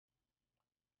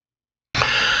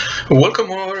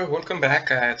Welcome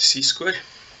back at C Squared.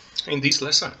 In this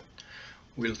lesson,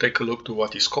 we'll take a look to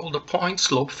what is called the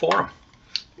point-slope form,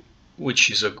 which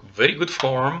is a very good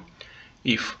form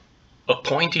if a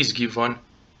point is given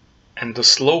and the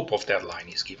slope of that line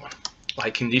is given.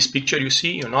 Like in this picture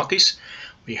you notice,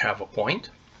 we have a point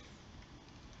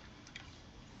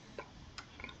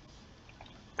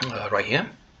right here.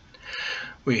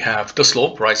 We have the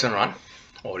slope, rise and run,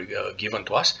 or given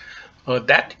to us.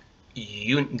 That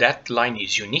line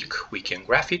is unique. We can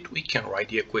graph it. We can write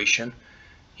the equation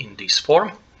in this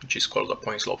form, which is called the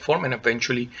point-slope form, and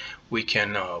eventually we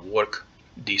can work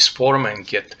this form and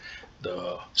get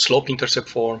the slope-intercept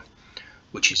form,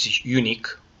 which is unique,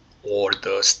 or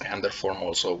the standard form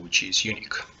also, which is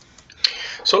unique.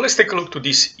 So let's take a look to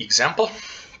this example.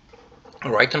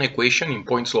 Write an equation in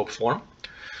point-slope form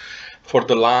for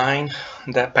the line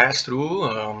that passed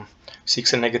through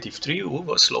 6 and -3 with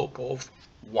a slope of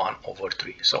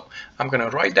 1/3. So I'm going to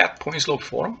write that point-slope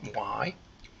form, y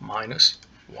minus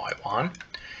y1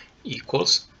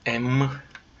 equals m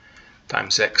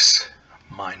times x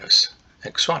minus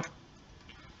x1.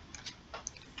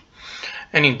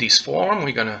 And in this form,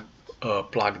 we're going to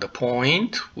plug the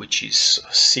point, which is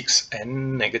 6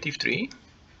 and -3,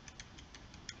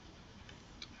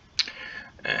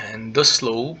 and the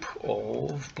slope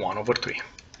of 1/3.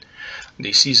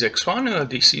 This is x1,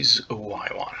 this is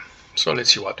y1. So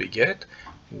let's see what we get.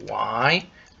 Y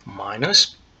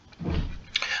minus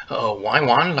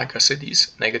y1, like I said,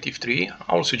 is -3.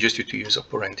 I'll suggest you to use a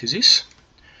parenthesis,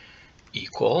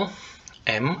 equal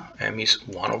m is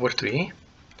 1/3,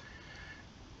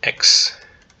 x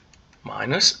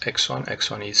minus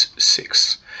x1 is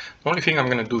 6. The only thing I'm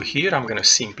going to do here, I'm going to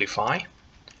simplify,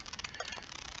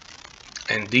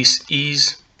 and this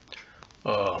is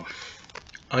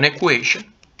an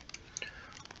equation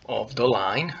of the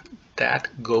line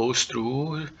that goes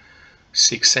through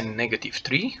 6 and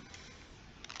 -3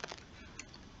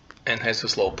 and has a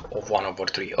slope of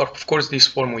 1/3. Of course, this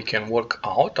form we can work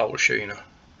out. I will show you in a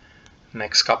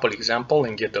next couple example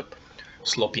and get the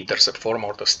slope-intercept form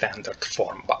or the standard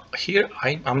form. But here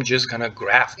I'm just gonna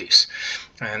graph this,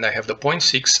 and I have the point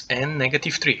 6 and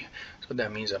 -3. So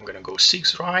that means I'm gonna go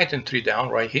 6 right and 3 down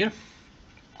right here.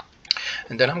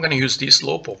 And then I'm going to use this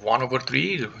slope of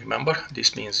 1/3. Remember,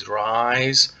 this means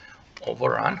rise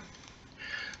over run.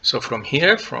 So from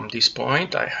here, from this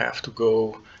point, I have to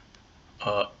go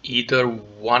either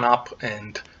 1 up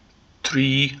and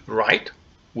 3 right,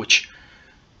 which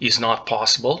is not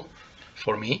possible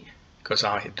for me because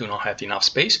I do not have enough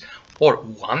space, or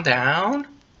 1 down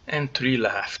and 3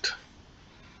 left,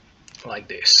 like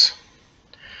this.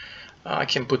 I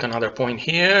can put another point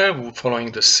here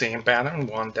following the same pattern,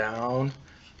 1 down,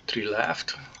 3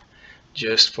 left,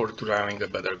 just for drawing a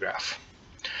better graph.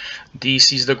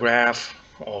 This is the graph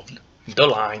of the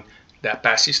line that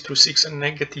passes through 6 and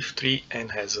 -3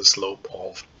 and has a slope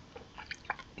of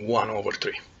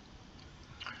 1/3.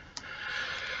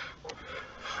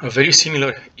 A very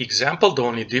similar example, the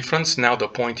only difference, now the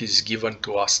point is given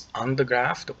to us on the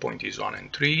graph. The point is 1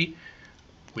 and 3.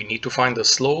 We need to find the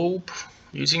slope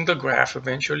using the graph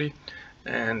eventually,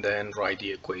 and then write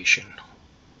the equation,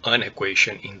 an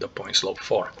equation in the point-slope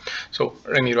form. So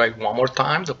let me write one more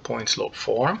time the point-slope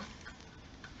form.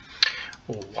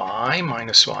 Y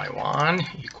minus y1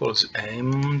 equals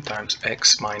m times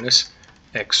x minus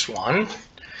x1.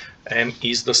 M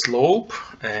is the slope,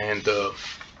 and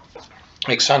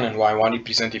x1 and y1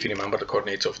 represent, if you remember, the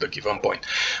coordinates of the given point.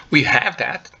 We have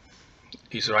that.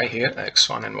 Is right here,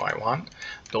 x1 and y1.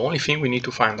 The only thing we need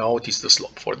to find out is the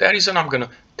slope. For that reason, I'm going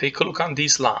to take a look on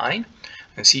this line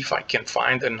and see if I can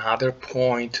find another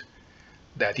point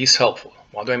that is helpful.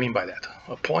 What do I mean by that?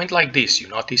 A point like this, you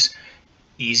notice,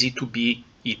 easy to be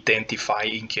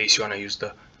identified in case you want to use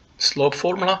the slope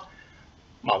formula.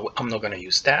 Well, I'm not going to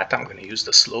use that. I'm going to use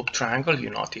the slope triangle. You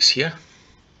notice here,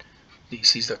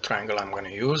 this is the triangle I'm going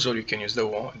to use, or you can use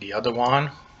the other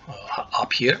one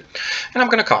up here, and I'm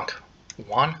going to count.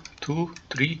 1, 2,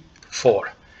 3,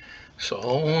 4.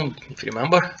 So if you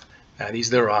remember, that is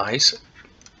the rise.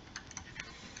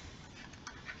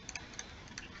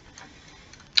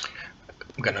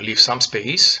 I'm gonna leave some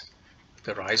space.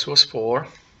 The rise was 4,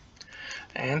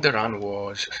 and the run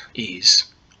is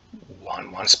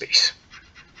 1 space.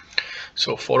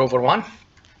 So 4/1.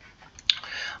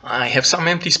 I have some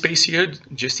empty space here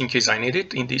just in case I need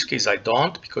it. In this case I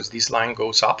don't, because this line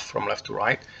goes up from left to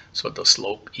right, so the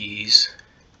slope is,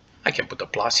 I can put a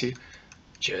plus here,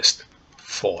 just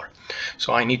 4.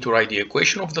 So I need to write the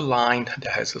equation of the line that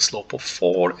has a slope of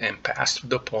 4 and pass through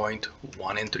the point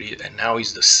 1 and 3, and now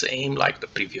is the same like the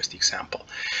previous example.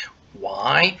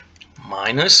 Y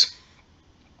minus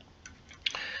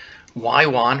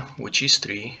y1, which is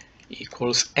 3,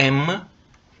 equals m,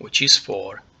 which is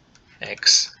 4,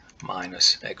 x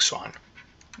minus x1,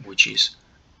 which is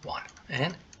 1.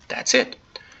 And that's it.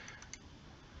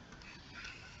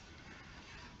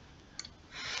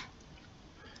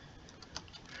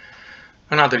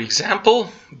 Another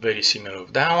example, very similar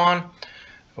to that one.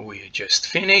 We just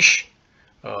finished.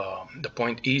 The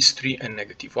point is 3 and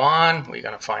 -1. We're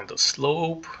gonna find the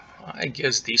slope. I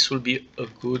guess this will be a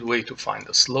good way to find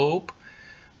the slope.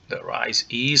 The rise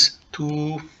is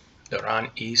 2, the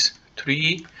run is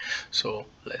 3. So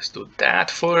let's do that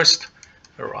first.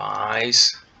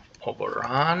 Rise over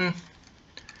run,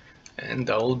 and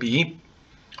that will be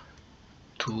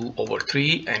 2 over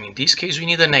 3, and in this case we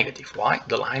need a negative. Why?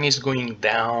 The line is going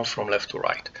down from left to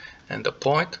right, and the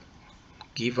point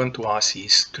given to us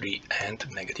is 3 and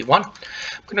 -1.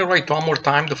 I'm going to write one more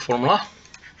time the formula,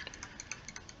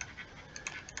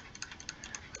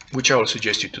 which I will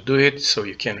suggest you to do it so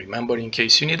you can remember in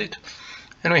case you need it.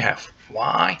 And we have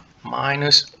y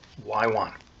minus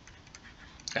y1,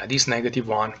 that is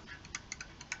 -1,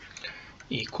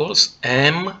 equals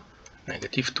m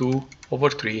 -2 over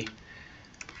 3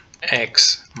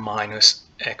 x minus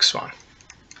x1,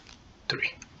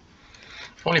 3.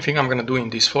 Only thing I'm going to do in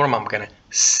this form, I'm going to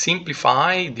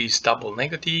simplify this double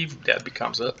negative, that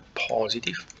becomes a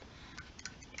positive,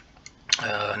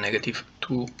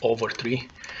 -2 over 3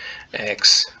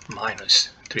 x minus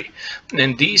 3.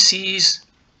 And this is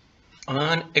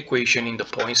an equation in the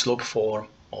point slope form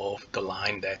of the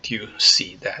line that you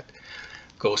see that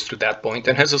goes to that point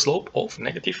and has a slope of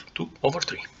 -2 over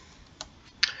 3.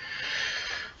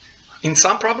 In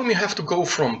some problem you have to go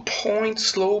from point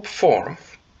slope form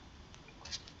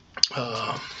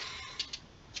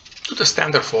to the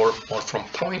standard form, or from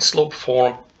point slope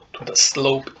form to the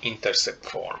slope intercept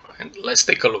form. And let's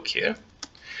take a look here.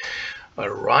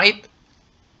 Write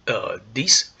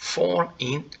this form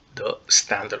in the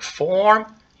standard form.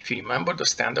 If you remember, the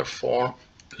standard form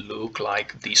look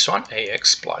like this one: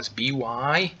 ax plus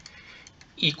by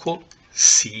equal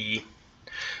c.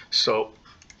 So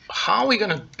how are we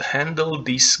going to handle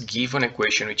this given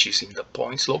equation, which is in the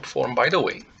point slope form, by the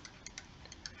way,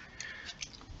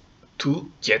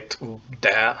 to get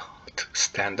that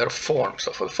standard form?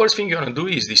 So for the first thing you're going to do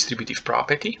is distributive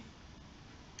property,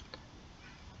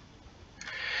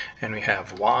 and we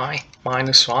have y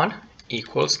minus 1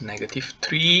 equals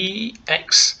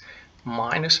 -3x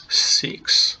minus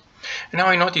 6. And now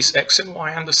I notice x and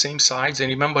y on the same sides, and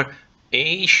remember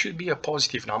a should be a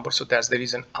positive number, so that's the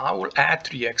reason I will add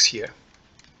 3x here.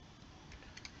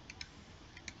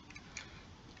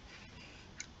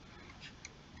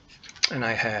 And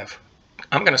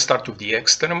I'm going to start with the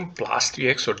x term plus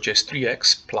 3x, or just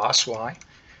 3x plus y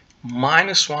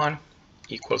minus 1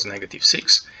 equals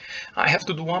 -6. I have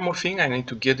to do one more thing. I need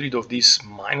to get rid of this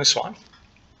 -1.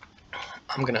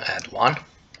 I'm going to add 1.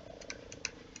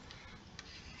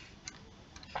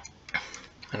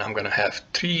 And I'm going to have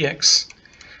 3x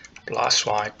plus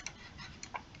y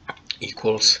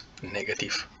equals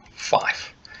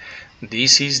 -5.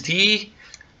 This is the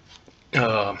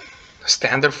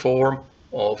standard form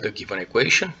of the given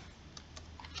equation.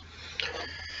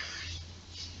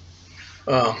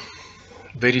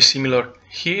 Very similar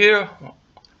here.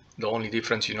 The only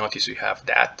difference you notice, we have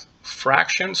that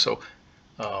fraction. So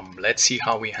let's see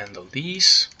how we handle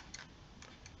these.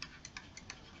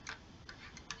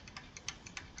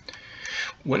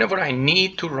 Whenever I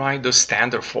need to write the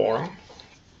standard form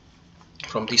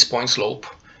from this point slope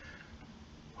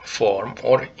form,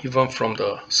 or even from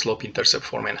the slope intercept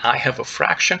form, and I have a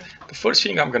fraction, the first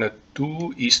thing I'm going to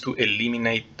do is to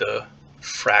eliminate the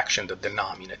fraction, the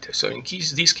denominator. So in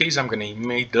this case, I'm going to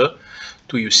eliminate the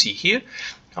 2 you see here.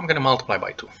 I'm going to multiply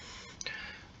by 2.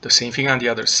 The same thing on the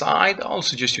other side. I'll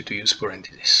suggest you to use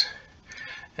parentheses.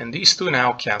 And these 2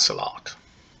 now cancel out.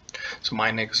 So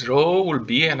my next row will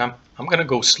be, and I'm going to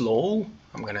go slow.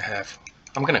 I'm going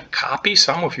to copy.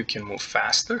 Some of you can move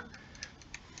faster.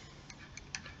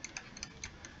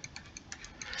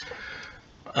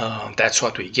 That's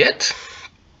what we get.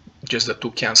 Just the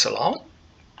 2 cancel out.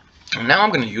 And now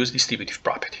I'm going to use distributive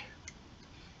property.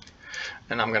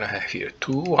 And I'm going to have here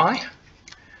 2y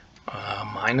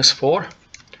minus 4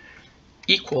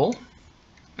 equal.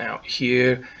 Now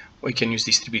here we can use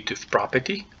distributive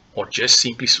property, or just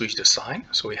simply switch the sign.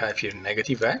 So we have here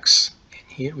 -x, and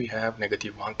here we have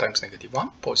 -1 times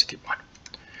 -1, +1.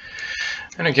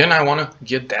 And again, I want to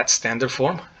get that standard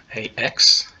form,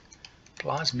 ax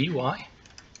plus by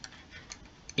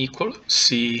equal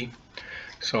c.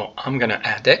 So I'm going to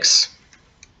add x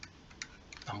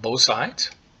on both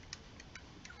sides.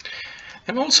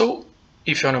 And also,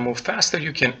 if you want to move faster,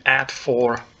 you can add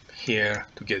 4 here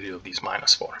to get rid of this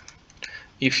 -4.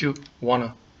 If you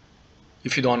don't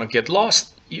wanna get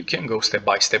lost, you can go step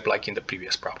by step like in the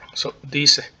previous problem. So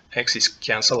these x's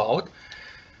cancel out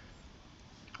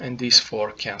and these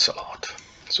 4 cancel out.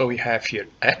 So we have here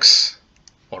x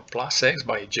or plus x,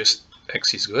 by just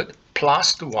x is good,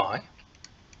 plus 2y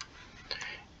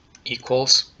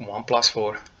equals 1 plus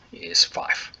 4 is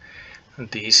 5.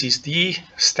 And this is the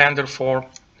standard form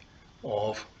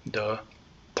of the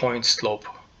point slope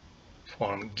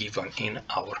form given in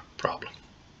our problem.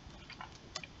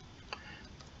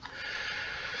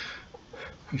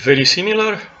 Very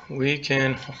similar, we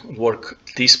can work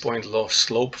this point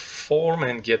slope form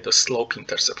and get the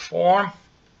slope-intercept form.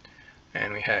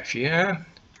 And we have here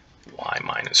y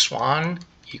minus 1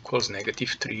 equals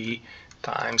 -3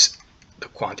 times the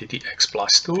quantity x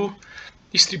plus 2,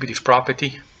 distributive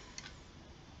property.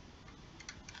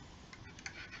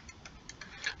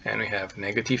 And we have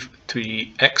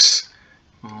 -3x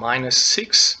minus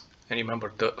 6. And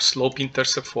remember, the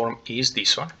slope-intercept form is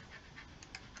this one.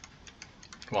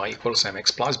 Y equals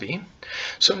mx plus b.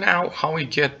 So now how we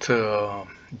get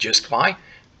just y?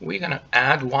 We're gonna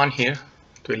add 1 here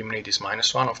to eliminate this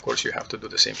 -1. Of course, you have to do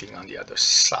the same thing on the other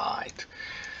side.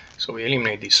 So we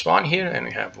eliminate this 1 here and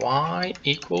we have y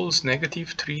equals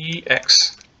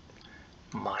 -3x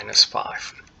minus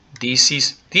 5. This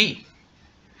is the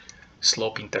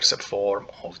slope-intercept form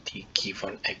of the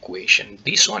given equation.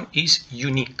 This one is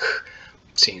unique,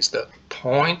 since the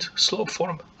point slope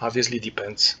form obviously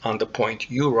depends on the point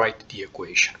you write the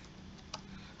equation.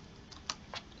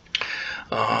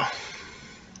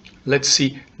 Let's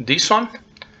see this one.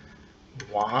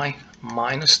 Y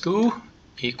minus 2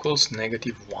 equals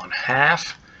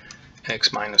 -1/2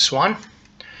 x minus 1.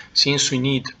 Since we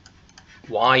need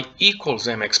y equals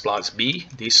mx plus b,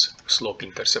 this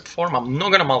slope-intercept form, I'm not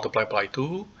going to multiply by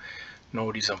 2.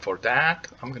 No reason for that.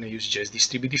 I'm going to use just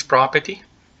distributive property.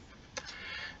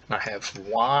 I have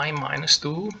y minus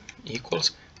 2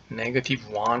 equals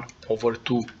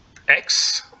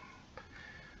 -1/2x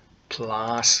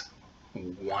plus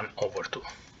 1/2.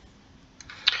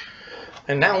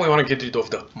 And now we want to get rid of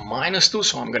the -2,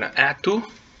 so I'm going to add 2.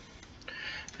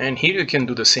 And here you can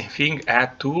do the same thing,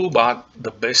 add 2, but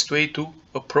the best way to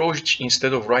approach,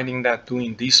 instead of writing that 2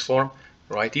 in this form,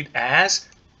 write it as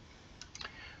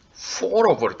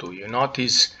 4/2. You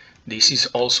notice this is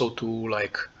also 2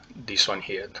 like this one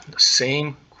here, the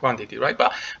same quantity, right?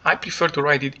 But I prefer to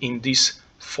write it in this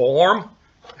form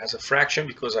as a fraction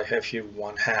because I have here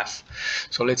 1/2.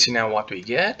 So let's see now what we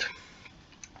get.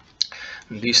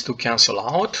 These 2 cancel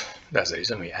out. That's the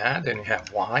reason we add, and we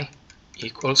have y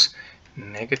equals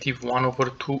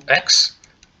 -1/2x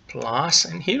plus,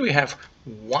 and here we have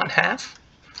 1/2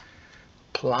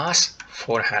 plus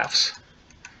 4/2.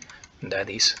 That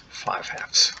is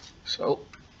 5/2. So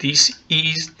this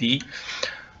is the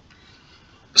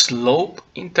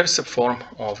slope-intercept form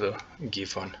of the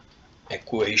given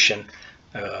equation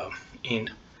in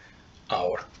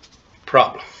our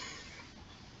problem.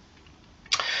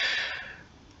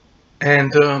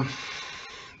 And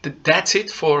that's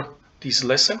it for this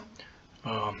lesson.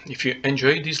 If you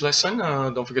enjoyed this lesson,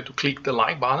 don't forget to click the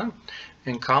like button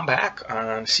and come back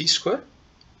on C-Square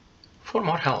for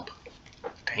more help.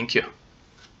 Thank you.